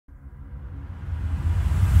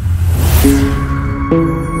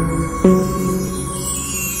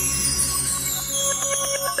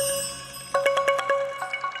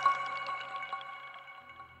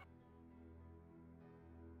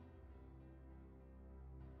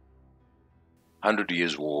Hundred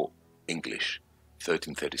Years' War, English,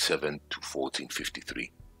 1337 to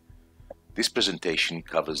 1453. This presentation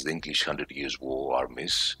covers the English Hundred Years' War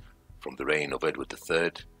armies from the reign of Edward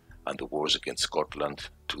III and the wars against Scotland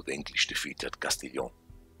to the English defeat at Castillon.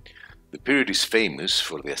 The period is famous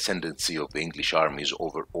for the ascendancy of the English armies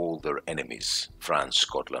over all their enemies, France,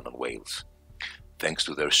 Scotland and Wales, thanks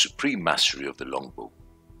to their supreme mastery of the longbow.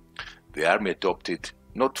 The army adopted,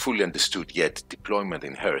 not fully understood yet, deployment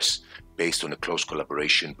in hearse based on a close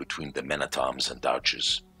collaboration between the men-at-arms and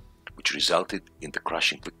archers, which resulted in the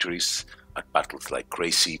crushing victories at battles like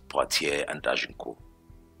Crécy, Poitiers and Agincourt.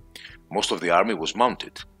 Most of the army was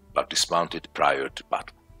mounted, but dismounted prior to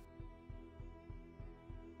battle.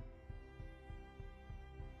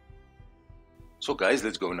 So guys,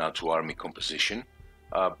 let's go now to army composition.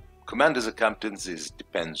 Commanders and captains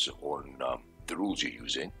depends on the rules you're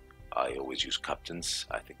using. I always use captains.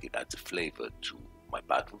 I think it adds a flavor to my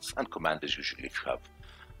battles. And commanders, usually if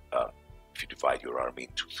you divide your army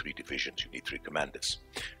into 3 divisions, you need 3 commanders.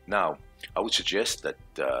 Now, I would suggest that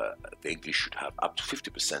the English should have up to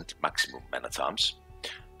 50% maximum men-at-arms,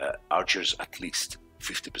 archers at least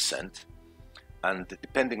 50%, and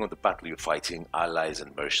depending on the battle you're fighting, allies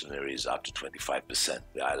and mercenaries up to 25%.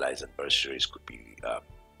 The allies and mercenaries could be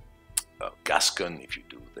Gascon if you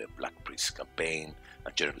do the Black Priest campaign,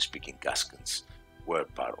 and generally speaking, Gascons were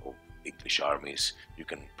part of English armies. You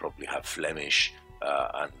can probably have Flemish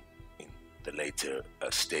and in the later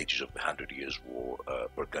stages of the 100 Years' War,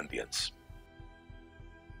 Burgundians.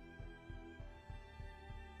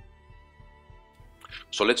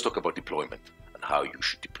 So let's talk about deployment and how you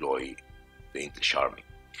should deploy the English army.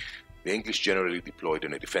 The English generally deployed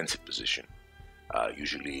in a defensive position.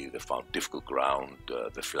 Usually they found difficult ground,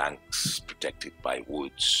 the flanks protected by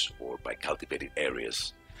woods or by cultivated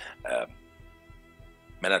areas.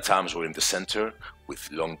 Men-at-arms were in the center with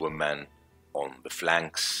longbowmen on the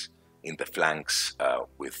flanks,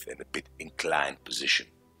 with a bit inclined position.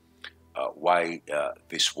 Why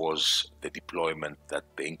this was the deployment that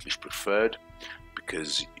the English preferred?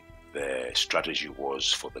 Because the strategy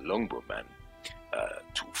was for the longbowmen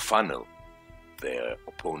to funnel their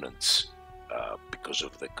opponents because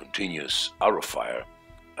of the continuous arrow fire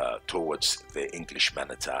towards the English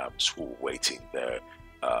men-at-arms who were waiting there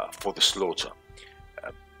for the slaughter.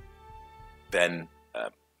 Then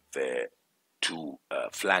the 2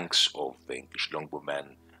 flanks of the English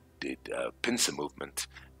longbowmen did pincer movement,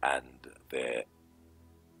 and the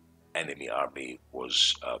enemy army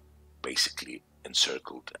was basically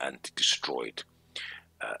encircled and destroyed.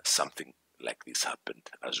 Something like this happened,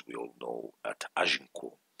 as we all know, at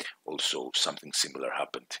Agincourt. Also, something similar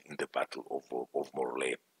happened in the Battle of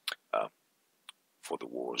Morlaix for the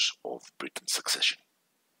Wars of Britain's Succession.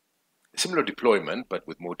 A similar deployment, but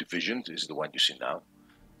with more divisions, is the one you see now.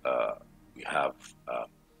 We have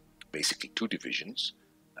basically 2 divisions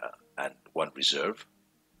and 1 reserve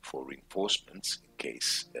for reinforcements in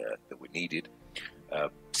case they were needed.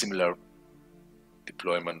 Similar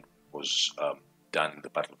deployment was done in the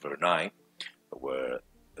Battle of Verneuil, where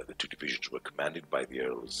the 2 divisions were commanded by the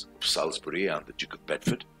Earls of Salisbury and the Duke of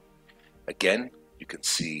Bedford. Again, you can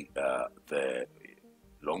see the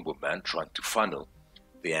longbowmen trying to funnel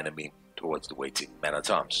the enemy towards the waiting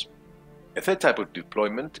men-at-arms. A third type of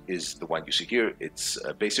deployment is the one you see here. It's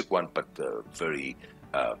a basic one, but very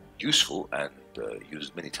useful and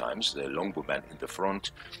used many times. The longbowmen in the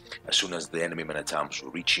front, as soon as the enemy men-at-arms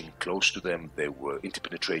were reaching close to them, they were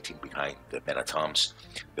interpenetrating behind the men-at-arms.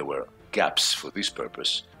 There were gaps for this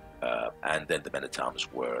purpose, and then the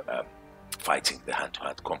men-at-arms were fighting the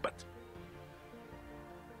hand-to-hand combat.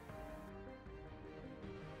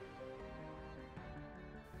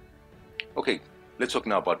 Okay, let's talk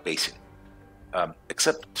now about basing.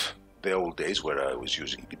 Except the old days where I was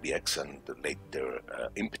using DBX and the later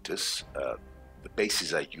impetus, the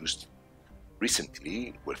bases I used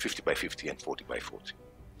recently were 50 by 50 and 40 by 40.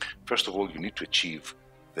 First of all, you need to achieve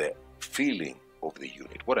the feeling of the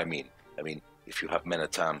unit. What I mean, if you have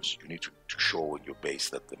men-at-arms, you need to show in your base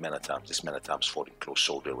that the men-at-arms, this men-at-arms fought in close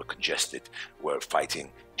order, were congested, were fighting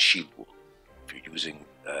shield wall. If you're using,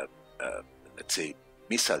 let's say,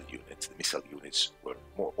 missile units, the missile units were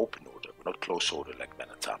more open order, were not close order like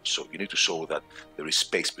men-at-arms. So you need to show that there is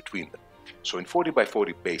space between them. So in 40 by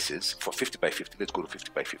 40 bases, for 50 by 50, let's go to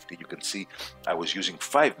 50 by 50, you can see I was using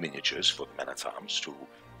 5 miniatures for the men-at-arms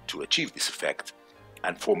to achieve this effect,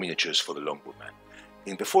 and 4 miniatures for the longbowmen.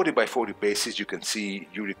 In the 40 by 40 bases, you can see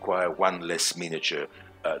you require 1 less miniature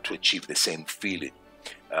to achieve the same feeling,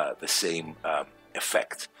 the same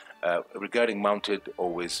effect. Regarding mounted,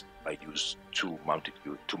 always I use two mounted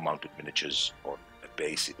miniatures on a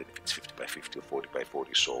base, even if it's 50 by 50 or 40 by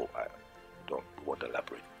 40, so I we won't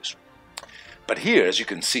elaborate on this one. But here, as you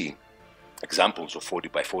can see, examples of 40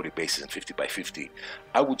 by 40 bases and 50 by 50,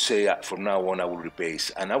 I would say from now on I will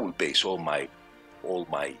base all my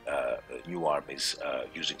new armies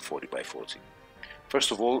using 40 by 40.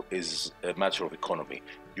 First of all is a matter of economy.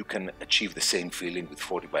 You can achieve the same feeling with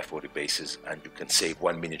 40 by 40 bases, and you can save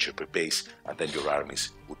 1 miniature per base, and then your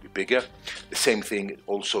armies would be bigger. The same thing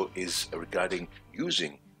also is regarding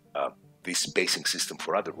using this basing system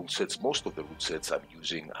for other rule sets. Most of the rule sets I'm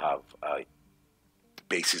using have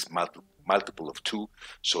bases multiple of 2,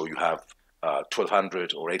 so you have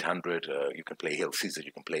 1200 or 800. You can play Hail Caesar,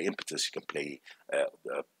 you can play Impetus, you can play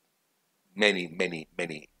many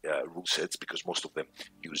rule sets, because most of them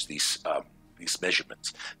use these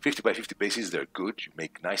measurements. 50 by 50 bases, they're good. You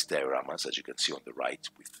make nice dioramas, as you can see on the right,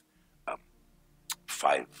 with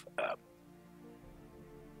 5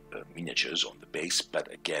 miniatures on the base.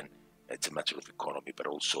 But again, it's a matter of economy. But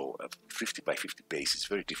also 50 by 50 base is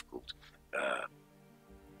very difficult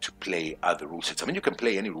to play other rule sets. I mean, you can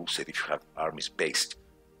play any rule set if you have armies based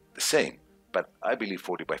the same, but I believe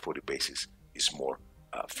 40 by 40 bases is more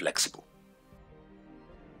flexible.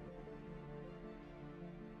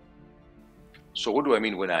 So what do I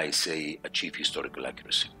mean when I say achieve historical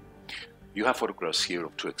accuracy? You have photographs here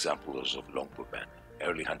of 2 examples of longbowmen,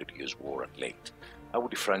 early 100 Years' War and late. I would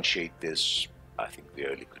differentiate this. I think the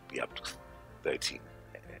early could be up to 13,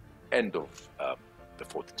 end of the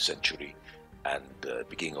 14th century, and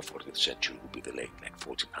beginning of 14th century would be the late, like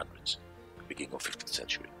 1400s, beginning of 15th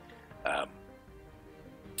century.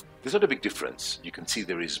 There's not a big difference. You can see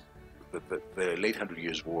there is the late 100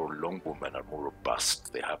 Years' War longbowmen are more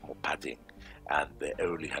robust, they have more padding, and the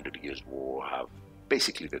early 100 Years' War have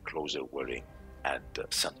basically the closer wearing and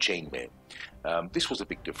some chainmail. This was a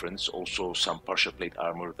big difference. Also some partial plate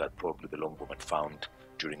armor that probably the longbowmen found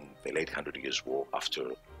during the late 100 Years' War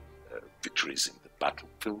after victories in the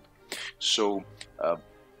battlefield. So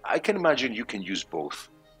I can imagine you can use both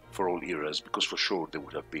for all eras, because for sure they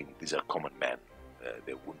would have been, these are common men,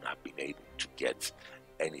 they wouldn't have been able to get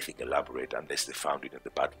anything elaborate unless they found it in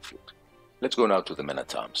the battlefield. Let's go now to the men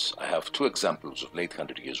at arms. I have 2 examples of late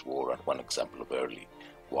 100 Years' War and 1 example of early.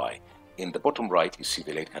 Why? In the bottom right you see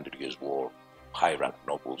the late 100 Years' War, high-ranked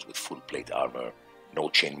nobles with full plate armor, no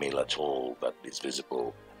chainmail at all that is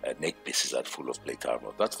visible, neck pieces are full of plate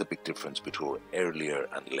armor. That's the big difference between earlier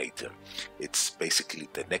and later. It's basically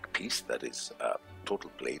the neck piece that is total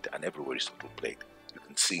plate, and everywhere is total plate. You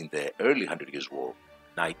can see in the early 100 Years' War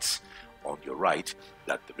knights on your right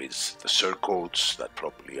that there is the surcoats that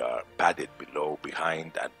probably are padded below,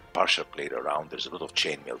 behind, and partial plate around. There's a lot of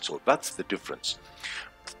chainmail, so that's the difference.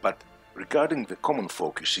 But regarding the common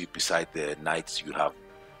folk, you see beside the knights you have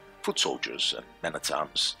foot soldiers and men at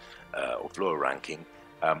arms of lower ranking.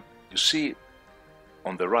 You see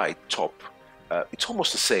on the right top, it's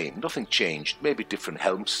almost the same, nothing changed, maybe different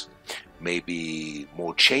helms, maybe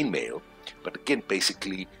more chainmail, but again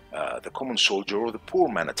basically the common soldier or the poor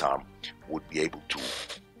man at arm would be able to,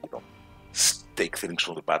 take things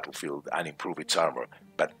from the battlefield and improve its armor.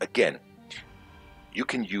 But again, you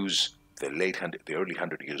can use the early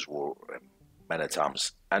 100 Years' War men at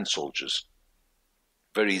arms and soldiers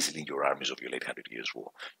very easily in your armies of your late 100 Years'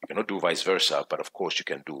 War. You cannot do vice versa, but of course you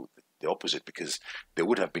can do the opposite, because there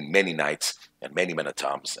would have been many knights and many men at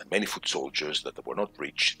arms and many foot soldiers that were not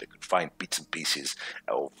rich. They could find bits and pieces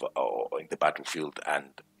in the battlefield, and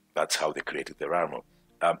that's how they created their armor.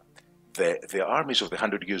 The armies of the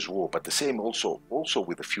 100 Years' War, but the same also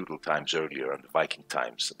with the feudal times earlier and the Viking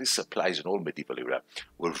times, this applies in all medieval era,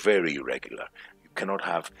 were very irregular. You cannot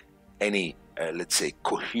have any, let's say,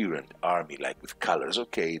 coherent army like with colors.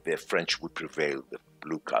 Okay, the French would prevail, the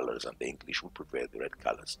blue colors, and the English would prevail, the red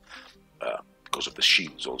colors, because of the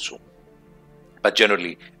shields also. But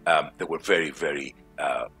generally, they were very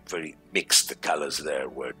mixed. The colors there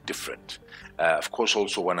were different. Of course,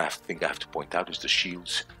 also one thing I have to point out is the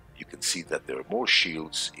shields. You can see that there are more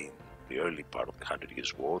shields in the early part of the 100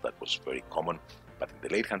 Years' War. That was very common. But in the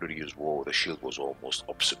late 100 Years' War, the shield was almost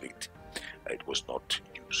obsolete. It was not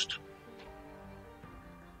used.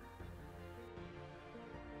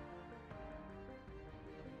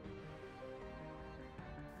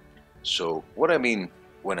 So what I mean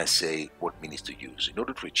when I say what minis to use, in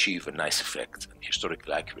order to achieve a nice effect and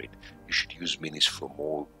historically accurate, you should use minis from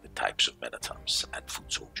all the types of men at arms and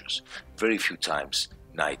foot soldiers. Very few times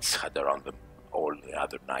knights had around them all the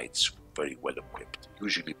other knights very well equipped.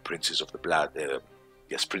 Usually princes of the blood,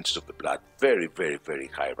 princes of the blood, very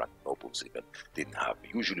high ranked nobles even didn't have.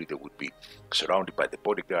 Usually they would be surrounded by the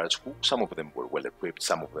bodyguards, who some of them were well equipped,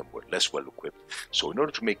 some of them were less well equipped. So in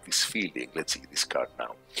order to make this feeling, let's see this card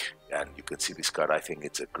now, and can see this card. I think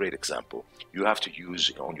it's a great example. You have to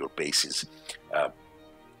use on your bases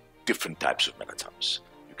different types of men at arms.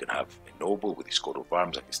 You can have a noble with his coat of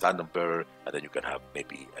arms and his standard bearer, and then you can have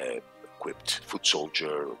maybe a equipped foot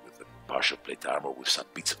soldier with a partial plate armor with some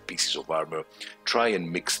pieces of armor. Try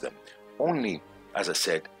and mix them. Only, as I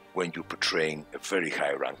said, when you're portraying a very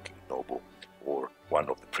high-ranking noble or one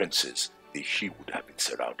of the princes, he would have been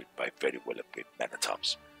surrounded by very well-equipped men at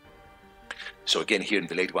arms. So again, here in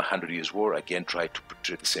the late 100 Years' War, again try to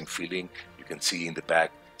portray the same feeling. You can see in the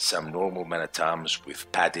back some normal men at arms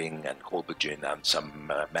with padding and halberdier, and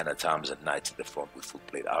some men at arms and knights in the front with full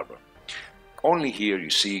plate armor. Only here you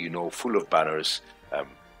see, full of banners,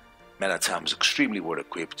 men at arms extremely well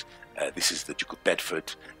equipped. This is the Duke of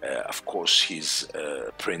Bedford. Of course, his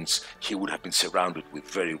prince, he would have been surrounded with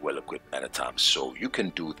very well equipped men at arms. So you can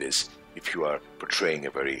do this if you are portraying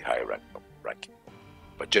a very high ranking.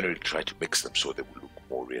 But generally try to mix them so they will look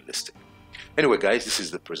more realistic. Anyway, guys, this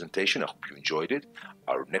is the presentation. I hope you enjoyed it.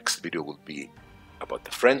 Our next video will be about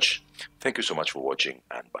the French. Thank you so much for watching,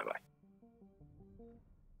 and bye-bye.